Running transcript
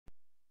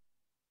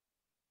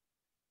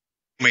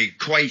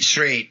Quite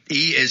straight.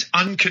 He is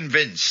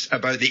unconvinced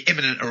about the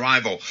imminent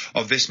arrival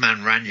of this man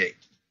Rangnick.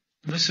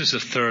 This is the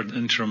third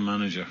interim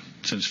manager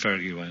since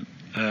Fergie went.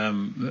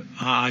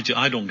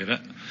 I don't get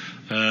it.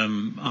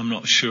 I'm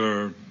not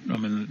sure. I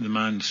mean, the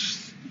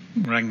man's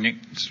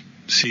Rangnick's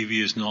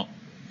CV is not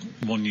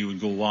one you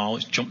would go, wow,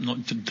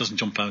 it doesn't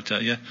jump out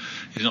at you.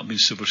 He's not been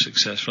super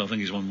successful. I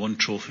think he's won one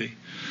trophy.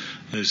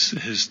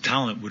 His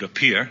talent would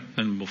appear,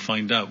 and we'll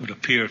find out, would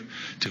appear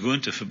to go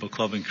into a football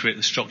club and create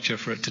the structure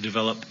for it to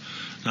develop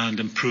and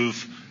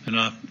improve in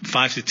a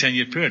 5 to 10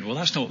 year period. Well,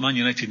 that's not what Man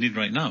United need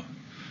right now.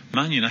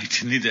 Man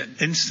United need it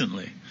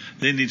instantly.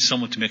 They need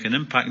someone to make an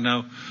impact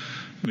now.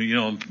 I mean, you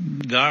know,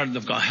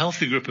 they've got a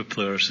healthy group of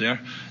players there,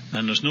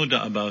 and there's no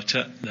doubt about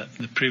it that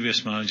the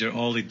previous manager,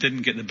 Ollie,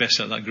 didn't get the best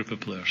out of that group of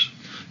players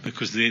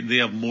because they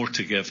have more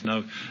to give.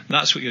 Now,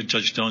 that's what you're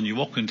judged on. You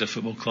walk into a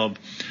football club,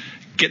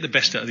 get the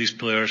best out of these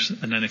players,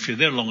 and then if you're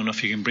there long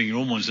enough, you can bring your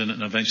own ones in it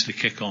and eventually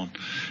kick on.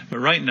 But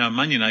right now,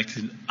 Man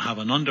United have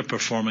an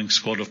underperforming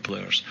squad of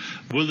players.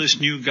 Will this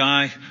new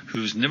guy,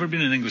 who's never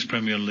been in English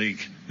Premier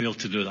League, be able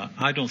to do that?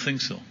 I don't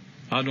think so.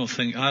 I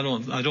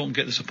don't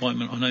get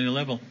disappointment on any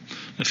level.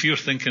 If you're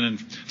thinking in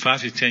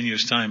 5 to 10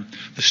 years' time,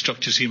 the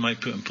structures he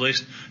might put in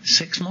place,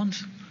 6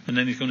 months, and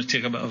then he's going to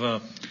take a bit of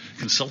a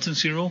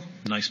consultancy role,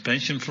 nice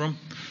pension for him,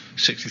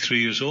 63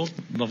 years old,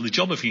 lovely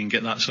job if he can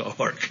get that sort of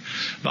work.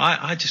 But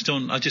I just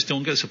don't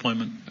get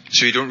disappointment.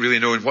 So you don't really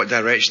know in what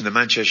direction the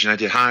Manchester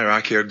United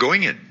hierarchy are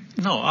going in?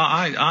 No,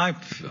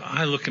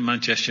 I look at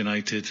Manchester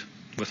United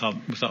without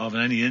having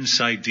any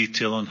inside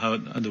detail on how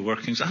the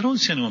workings. I don't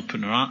see anyone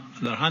putting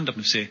their hand up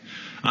and say,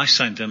 I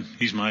signed him,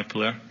 he's my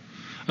player.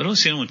 I don't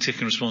see anyone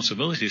taking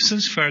responsibility.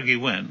 Since Fergie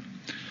went,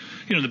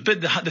 you know,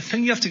 the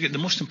thing you have to get, the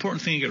most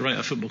important thing you get right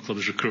at a football club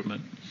is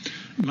recruitment.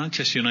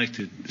 Manchester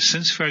United,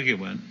 since Fergie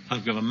went,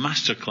 I've given a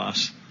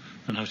masterclass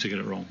on how to get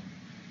it wrong.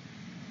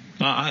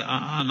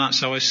 And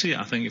that's how I see it.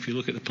 I think if you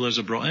look at the players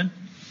I've brought in,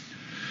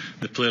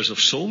 the players I've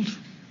sold,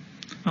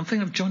 I'm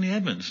thinking of Johnny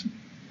Evans.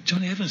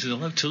 Johnny Evans is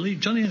allowed to leave.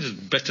 Johnny Evans is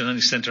better than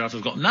any centre half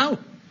they've got now.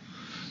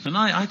 And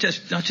I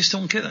just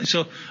don't get that.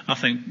 So I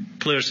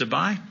think players to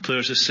buy,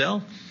 players to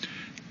sell,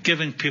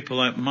 giving people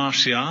like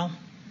Martial,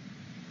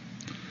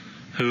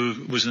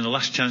 who was in the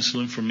last chance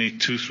loan for me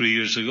 2-3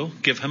 years ago,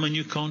 give him a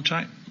new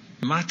contract.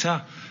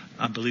 Mata,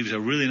 I believe, is a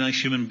really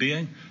nice human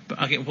being,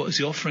 but again, what is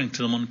he offering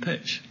to them on the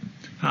pitch?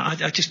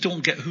 I just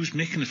don't get who's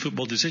making the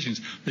football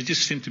decisions. They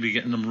just seem to be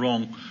getting them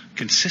wrong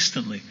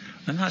consistently.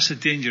 And that's a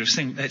dangerous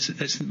thing.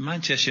 It's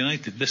Manchester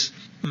United, this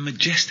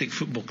majestic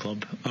football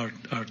club, are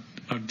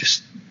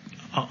just,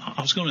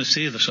 I was going to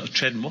say they're sort of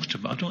treading water,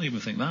 but I don't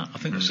even think that. I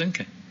think they're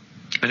sinking.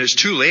 And it's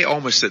too late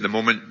almost at the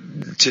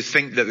moment to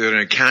think that they're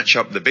going to catch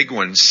up the big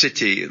ones,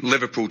 City,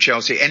 Liverpool,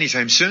 Chelsea,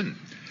 anytime soon.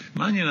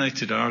 Man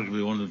United are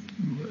arguably one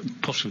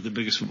of possibly the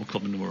biggest football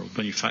club in the world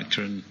when you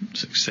factor in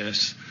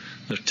success,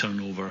 their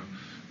turnover,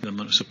 the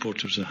amount of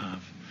supporters they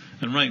have.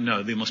 And right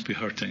now they must be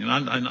hurting.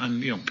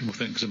 And you know, people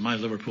think because of my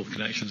Liverpool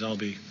connections I'll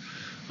be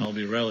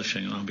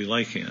relishing and I'll be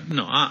liking it.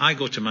 No, I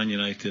go to Man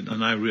United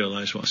and I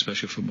realise what a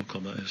special football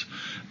club that is.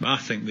 But I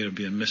think they're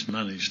being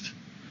mismanaged.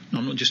 No,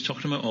 I'm not just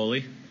talking about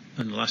Ollie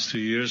in the last 2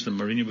 years, the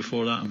Mourinho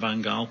before that, and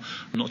Van Gaal.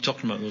 I'm not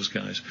talking about those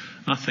guys.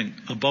 I think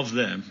above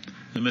them,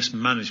 the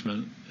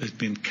mismanagement has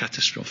been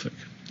catastrophic,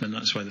 and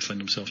that's why they find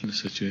themselves in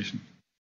this situation.